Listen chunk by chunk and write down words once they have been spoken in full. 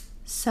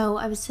So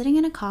I was sitting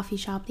in a coffee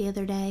shop the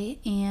other day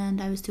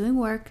and I was doing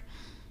work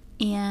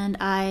and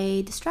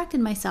I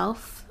distracted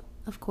myself,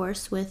 of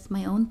course, with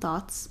my own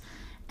thoughts.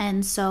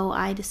 And so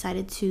I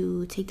decided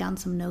to take down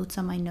some notes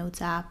on my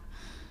notes app.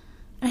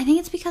 And I think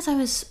it's because I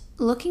was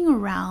looking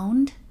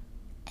around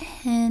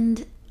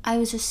and I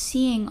was just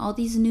seeing all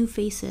these new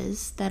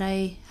faces that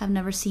I have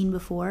never seen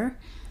before.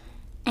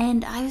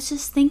 And I was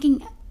just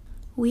thinking,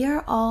 we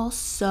are all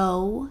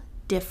so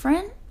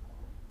different.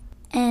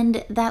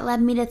 And that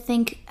led me to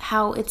think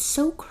how it's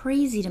so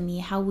crazy to me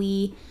how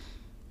we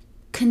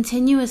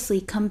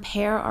continuously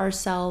compare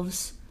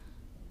ourselves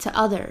to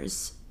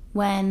others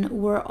when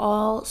we're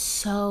all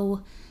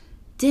so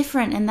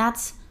different. And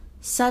that's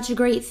such a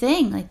great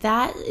thing. Like,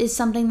 that is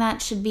something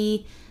that should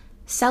be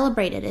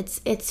celebrated.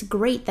 It's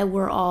great that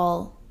we're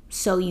all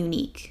so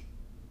unique.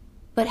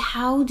 But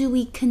how do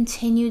we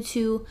continue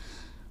to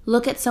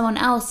look at someone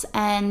else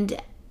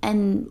and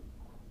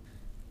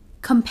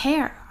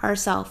compare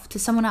ourselves to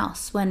someone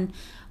else when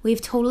we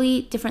have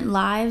totally different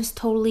lives,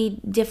 totally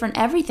different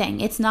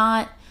everything? It's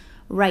not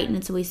right and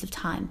it's a waste of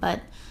time. But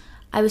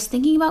I was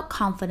thinking about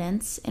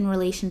confidence in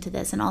relation to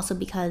this, and also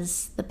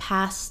because the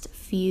past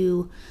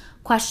few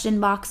question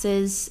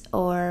boxes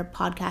or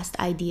podcast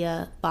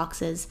idea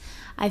boxes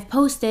I've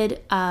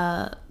posted,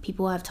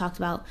 people have talked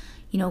about,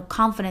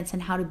 confidence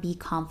and how to be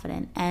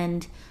confident.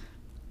 And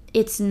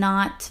it's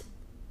not,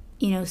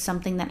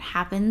 something that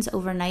happens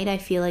overnight. I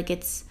feel like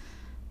it's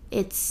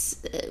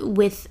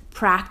with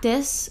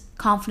practice,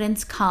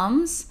 confidence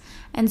comes.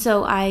 And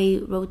so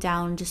I wrote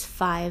down just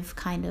 5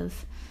 kind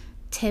of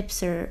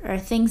tips or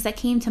things that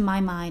came to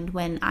my mind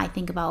when I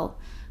think about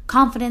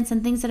confidence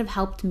and things that have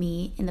helped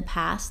me in the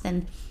past.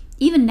 And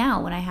even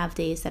now when I have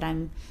days that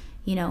I'm,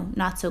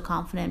 not so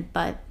confident.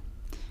 But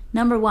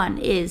number 1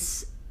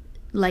 is,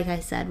 like I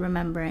said,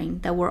 remembering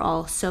that we're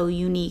all so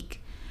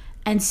unique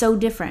and so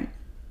different.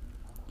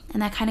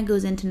 And that kind of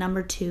goes into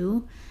number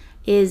 2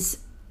 is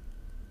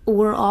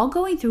we're all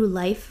going through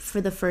life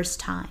for the first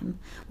time.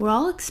 We're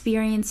all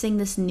experiencing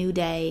this new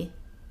day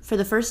for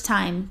the first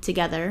time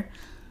together.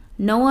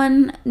 No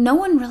one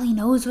really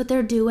knows what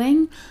they're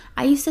doing.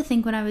 I used to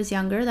think when I was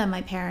younger that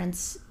my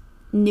parents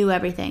knew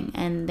everything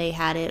and they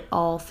had it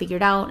all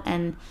figured out.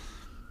 And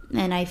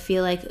I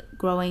feel like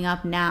growing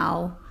up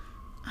now,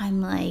 I'm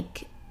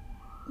like,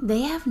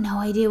 they have no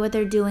idea what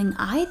they're doing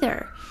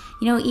either.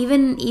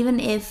 Even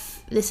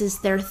if this is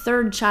their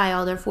 3rd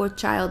child or 4th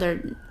child,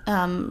 or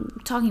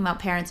talking about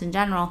parents in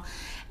general,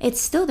 it's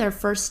still their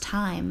first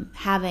time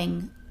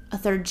having a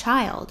 3rd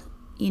child.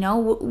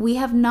 We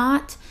have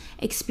not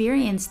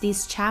experienced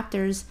these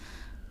chapters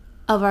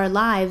of our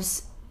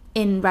lives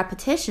in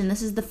repetition.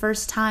 This is the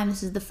first time.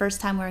 This is the first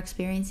time we're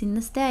experiencing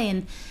this day,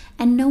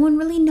 and no one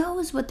really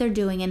knows what they're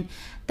doing. And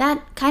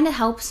that kind of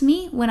helps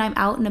me when I'm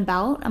out and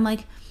about. I'm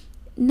like,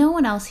 no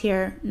one else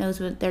here knows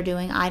what they're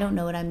doing. I don't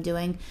know what I'm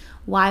doing.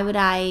 Why would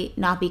I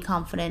not be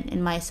confident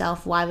in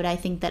myself? Why would I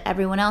think that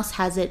everyone else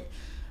has it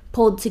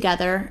pulled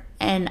together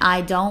and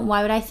I don't?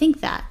 Why would I think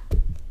that?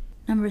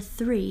 Number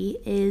 3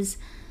 is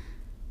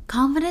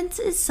confidence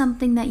is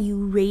something that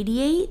you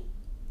radiate,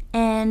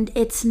 and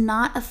it's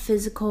not a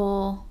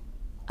physical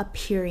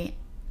appearance.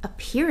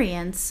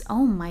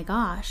 Oh my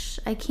gosh,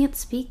 I can't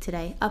speak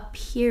today.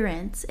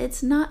 Appearance.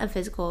 It's not a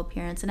physical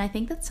appearance. And I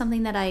think that's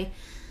something that I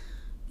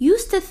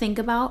used to think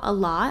about a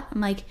lot.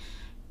 I'm like,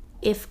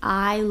 if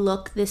I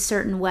look this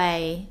certain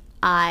way,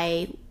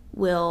 I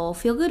will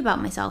feel good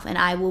about myself and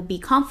I will be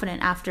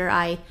confident after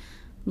I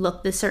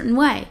look this certain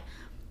way.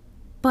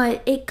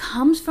 But it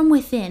comes from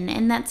within,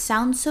 and that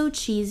sounds so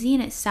cheesy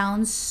and it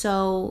sounds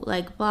so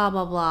like blah,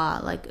 blah, blah.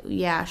 Like,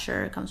 yeah,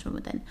 sure, it comes from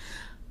within.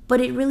 But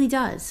it really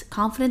does.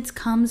 Confidence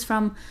comes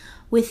from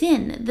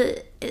within.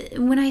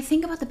 When I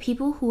think about the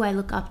people who I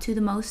look up to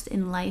the most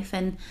in life,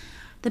 and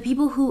the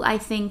people who I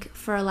think,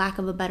 for a lack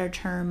of a better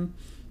term,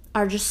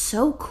 are just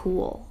so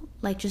cool,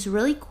 like just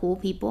really cool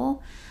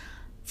people,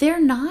 they're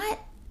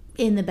not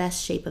in the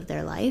best shape of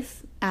their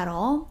life at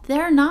all.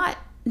 They're not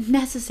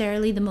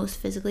necessarily the most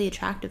physically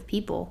attractive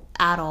people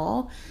at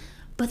all,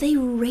 but they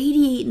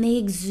radiate and they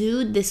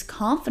exude this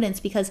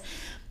confidence because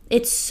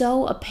it's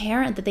so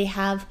apparent that they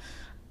have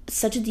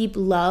such a deep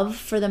love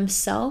for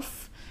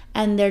themselves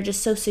and they're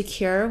just so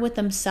secure with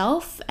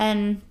themselves,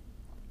 and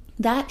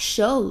that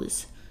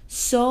shows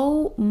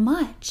so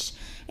much.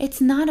 It's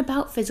not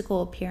about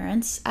physical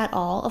appearance at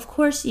all. Of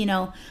course,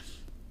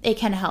 it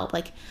can help.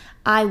 Like,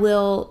 I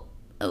don't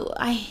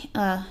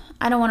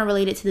want to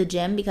relate it to the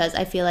gym because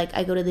I feel like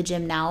I go to the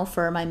gym now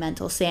for my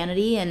mental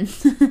sanity and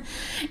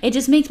it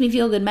just makes me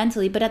feel good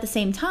mentally. But at the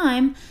same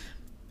time,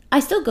 I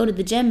still go to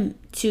the gym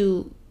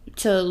to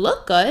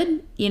look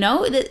good.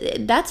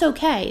 That's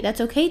okay.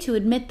 That's okay to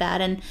admit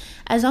that. And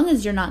as long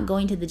as you're not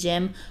going to the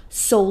gym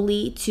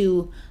solely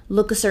to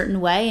look a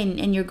certain way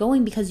and you're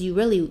going because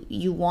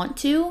you want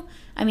to.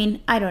 I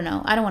mean, I don't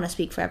know. I don't want to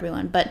speak for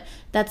everyone, but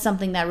that's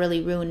something that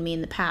really ruined me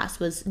in the past,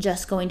 was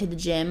just going to the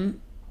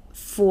gym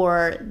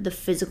for the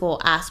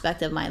physical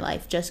aspect of my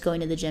life, just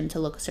going to the gym to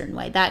look a certain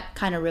way. That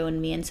kind of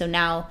ruined me. And so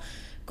now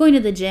going to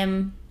the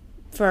gym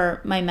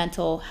for my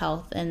mental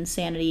health and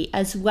sanity,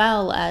 as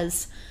well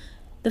as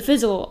the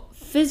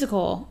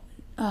physical.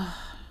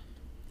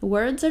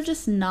 Words are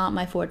just not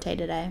my forte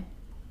today.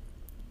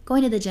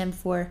 Going to the gym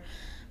for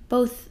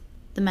both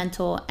the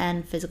mental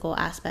and physical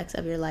aspects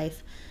of your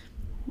life,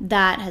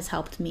 that has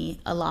helped me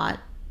a lot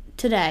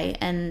today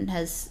and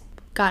has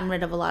gotten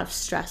rid of a lot of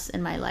stress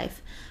in my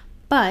life.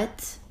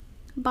 But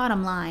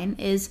bottom line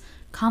is,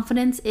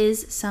 confidence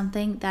is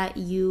something that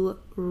you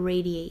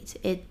radiate.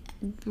 It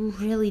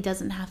really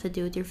doesn't have to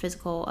do with your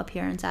physical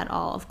appearance at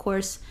all. Of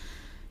course,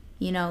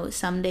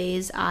 some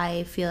days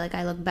I feel like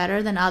I look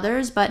better than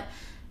others, but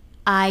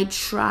I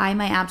try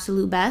my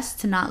absolute best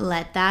to not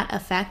let that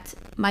affect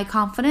my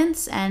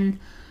confidence and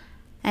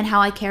how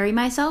I carry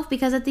myself,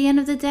 because at the end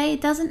of the day,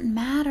 it doesn't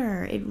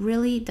matter. It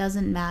really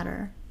doesn't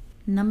matter.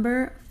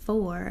 Number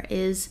 4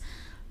 is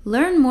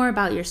learn more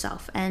about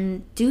yourself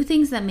and do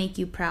things that make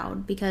you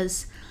proud,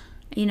 because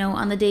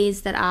on the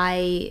days that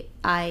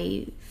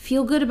I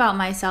feel good about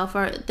myself,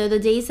 or they're the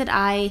days that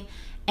I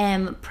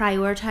am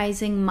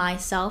prioritizing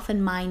myself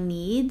and my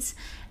needs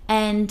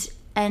and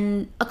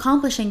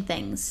accomplishing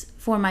things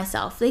for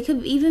myself. They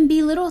could even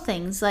be little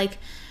things like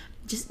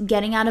just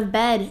getting out of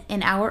bed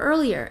an hour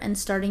earlier and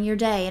starting your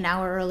day an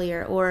hour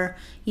earlier, or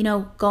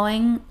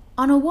going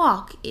on a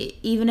walk,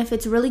 even if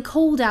it's really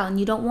cold out and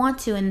you don't want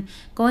to, and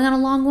going on a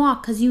long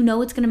walk because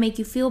it's going to make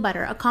you feel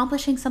better.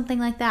 Accomplishing something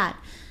like that.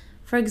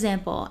 For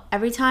example,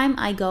 every time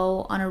I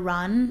go on a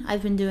run,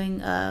 I've been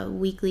doing a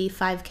weekly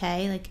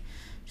 5K, like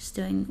just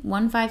doing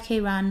one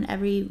 5K run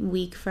every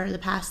week for the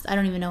past, I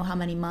don't even know how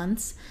many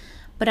months.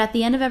 But at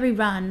the end of every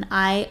run,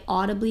 I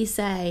audibly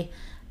say,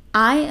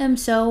 I am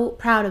so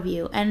proud of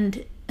you.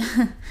 And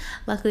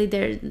luckily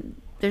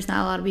there's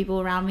not a lot of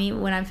people around me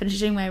when I'm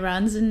finishing my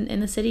runs in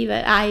the city,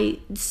 but I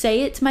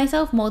say it to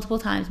myself multiple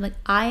times. I'm like,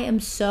 I am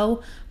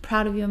so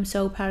proud of you. I'm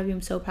so proud of you.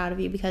 I'm so proud of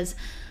you. Because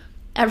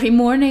every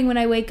morning when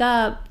I wake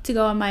up to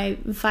go on my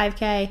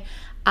 5K,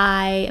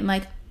 I am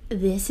like,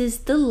 this is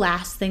the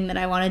last thing that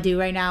I want to do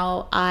right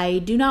now. I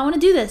do not want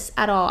to do this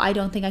at all. I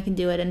don't think I can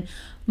do it. And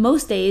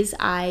most days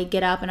I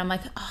get up and I'm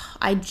like,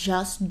 I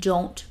just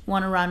don't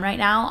want to run right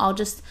now.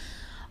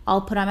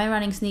 I'll put on my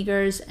running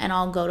sneakers and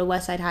I'll go to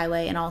West Side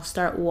Highway and I'll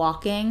start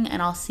walking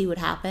and I'll see what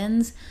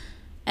happens.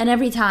 And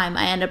every time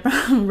I end up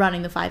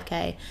running the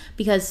 5K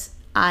because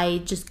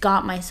I just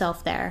got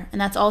myself there. And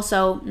that's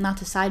also, not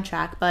to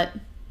sidetrack, but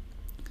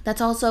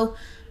that's also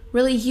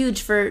really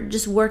huge for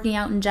just working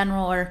out in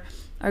general, or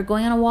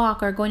going on a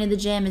walk or going to the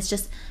gym. It's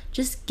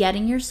just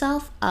getting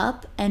yourself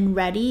up and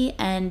ready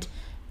and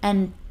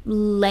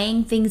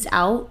laying things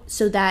out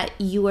so that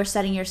you are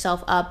setting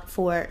yourself up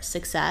for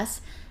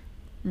success.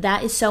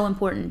 That is so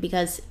important,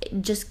 because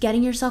just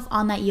getting yourself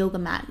on that yoga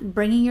mat,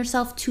 bringing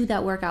yourself to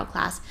that workout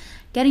class,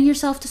 getting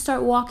yourself to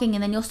start walking,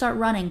 and then you'll start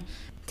running.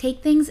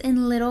 Take things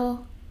in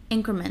little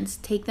increments.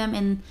 Take them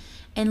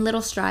in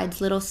little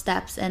strides, little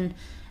steps, and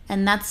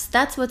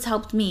that's what's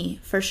helped me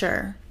for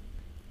sure.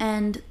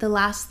 And the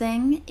last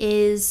thing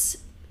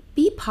is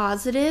be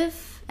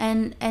positive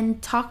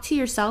and talk to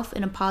yourself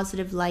in a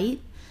positive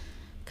light,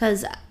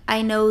 because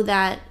I know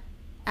that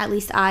at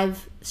least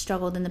I've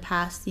struggled in the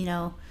past,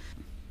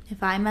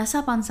 if I mess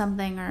up on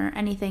something or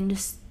anything,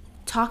 just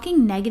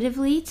talking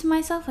negatively to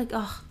myself, like,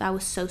 oh, that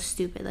was so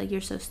stupid. Like, you're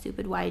so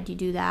stupid. Why did you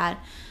do that?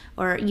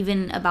 Or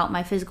even about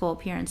my physical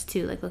appearance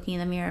too, like looking in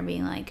the mirror and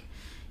being like,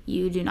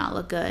 you do not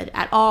look good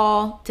at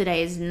all.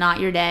 Today is not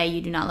your day.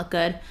 You do not look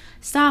good.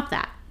 Stop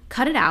that.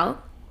 Cut it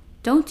out.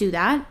 Don't do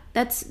that.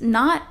 That's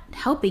not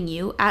helping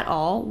you at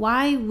all.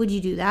 Why would you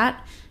do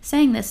that?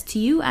 Saying this to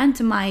you and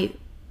to my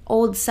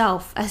old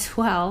self as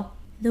well.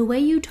 The way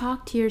you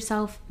talk to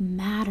yourself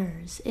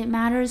matters. It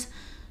matters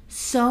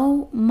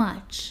so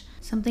much.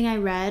 Something I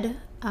read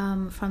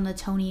from the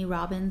Tony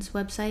Robbins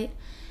website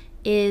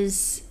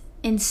is,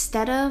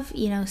 instead of,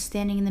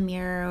 standing in the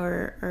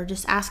mirror or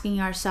just asking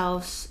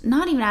ourselves,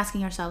 not even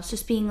asking ourselves,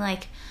 just being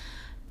like,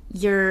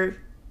 you're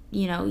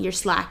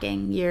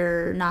slacking,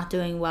 you're not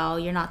doing well,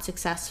 you're not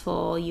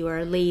successful, you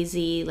are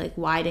lazy, like,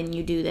 why didn't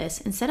you do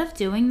this? Instead of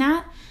doing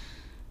that,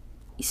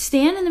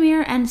 stand in the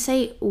mirror and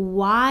say,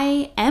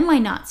 why am I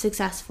not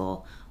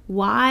successful?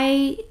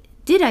 Why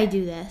did I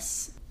do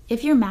this?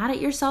 If you're mad at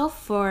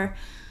yourself for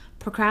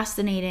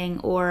procrastinating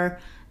or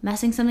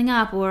messing something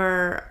up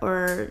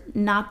or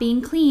not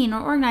being clean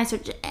or organized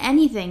or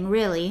anything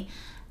really,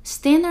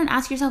 stand there and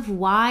ask yourself,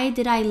 why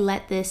did I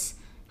let this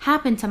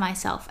happen to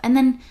myself? And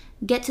then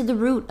get to the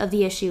root of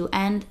the issue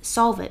and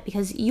solve it,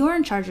 because you're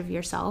in charge of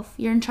yourself.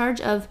 You're in charge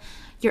of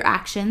your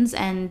actions.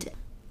 And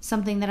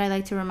something that I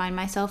like to remind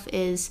myself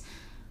is,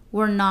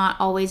 we're not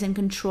always in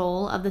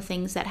control of the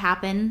things that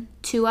happen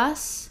to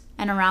us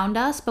and around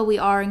us, but we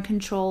are in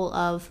control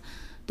of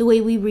the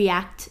way we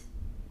react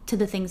to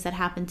the things that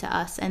happen to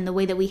us and the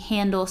way that we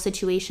handle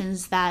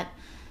situations that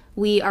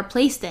we are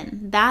placed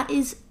in. That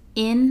is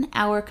in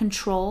our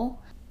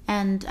control.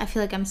 And I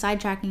feel like I'm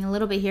sidetracking a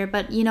little bit here,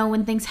 but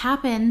when things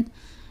happen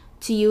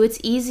to you, it's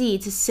easy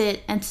to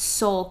sit and to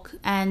sulk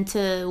and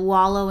to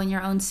wallow in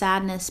your own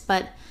sadness.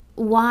 But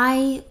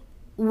why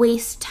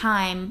waste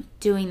time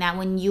doing that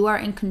when you are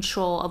in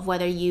control of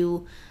whether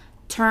you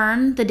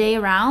turn the day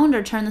around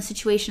or turn the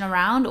situation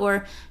around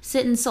or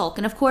sit and sulk.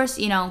 And of course,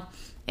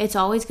 it's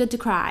always good to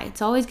cry.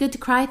 It's always good to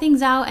cry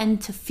things out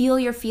and to feel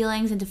your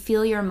feelings and to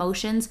feel your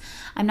emotions.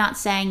 I'm not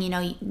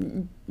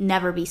saying,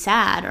 never be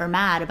sad or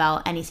mad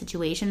about any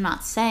situation. I'm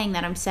not saying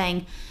that. I'm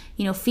saying,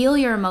 feel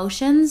your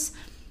emotions,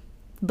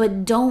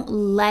 but don't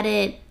let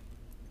it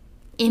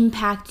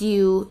impact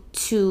you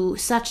to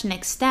such an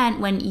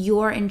extent when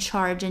you're in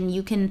charge and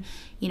you can,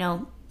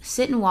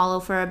 sit and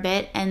wallow for a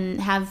bit and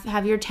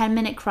have your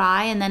 10-minute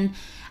cry and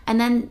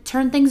then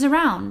turn things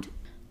around.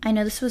 I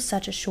know this was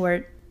such a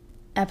short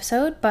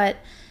episode, but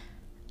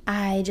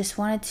I just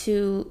wanted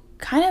to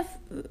kind of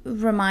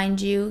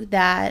remind you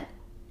that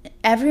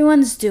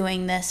everyone's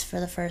doing this for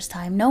the first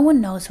time. No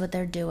one knows what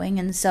they're doing.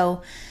 And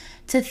so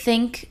to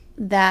think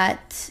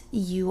that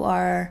you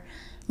are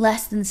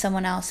less than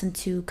someone else and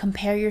to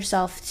compare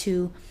yourself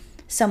to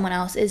someone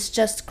else is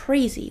just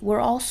crazy. We're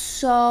all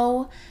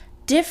so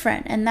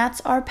different, and that's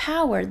our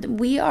power.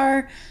 We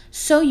are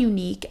so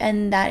unique,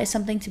 and that is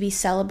something to be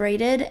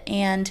celebrated.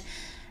 And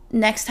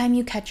next time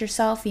you catch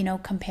yourself,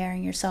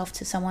 comparing yourself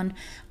to someone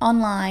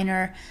online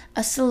or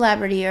a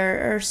celebrity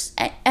or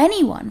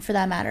anyone for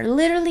that matter,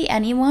 literally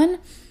anyone,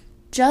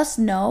 just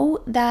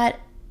know that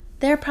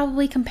they're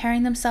probably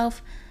comparing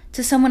themselves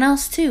to someone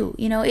else too.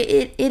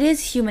 It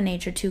is human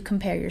nature to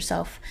compare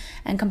yourself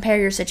and compare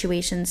your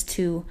situations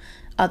to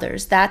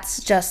others.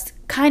 That's just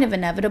kind of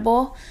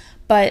inevitable.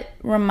 But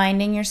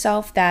reminding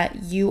yourself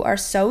that you are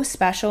so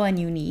special and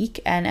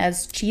unique, and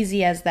as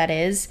cheesy as that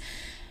is,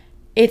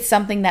 it's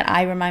something that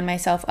I remind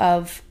myself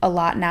of a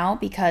lot now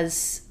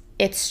because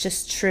it's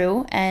just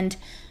true. And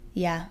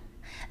yeah,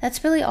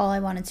 that's really all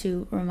I wanted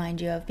to remind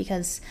you of,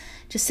 because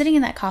just sitting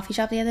in that coffee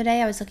shop the other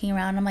day, I was looking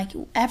around and I'm like,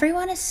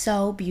 everyone is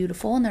so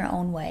beautiful in their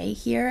own way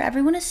here.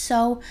 Everyone is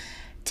so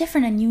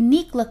different and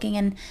unique looking,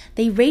 and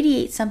they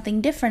radiate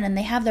something different, and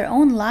they have their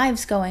own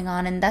lives going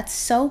on, and that's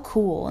so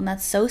cool and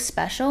that's so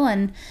special.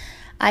 And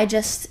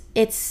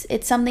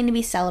it's something to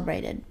be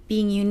celebrated,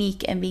 being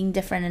unique and being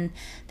different, and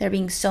there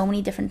being so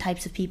many different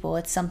types of people.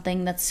 It's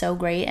something that's so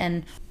great.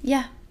 And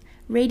yeah,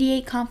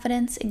 radiate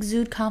confidence,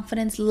 exude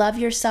confidence, love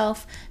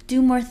yourself,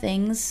 do more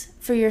things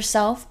for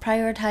yourself,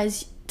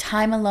 prioritize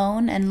time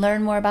alone, and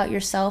learn more about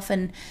yourself,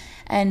 and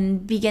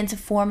begin to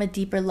form a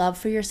deeper love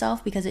for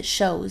yourself, because it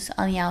shows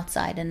on the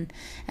outside, and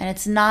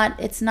it's not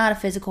a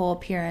physical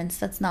appearance.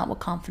 That's not what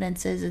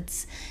confidence is.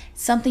 It's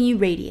something you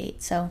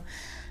radiate. So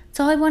that's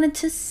all I wanted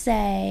to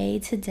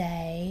say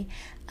today.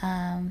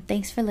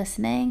 Thanks for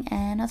listening,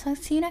 and I'll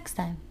talk to you next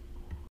time.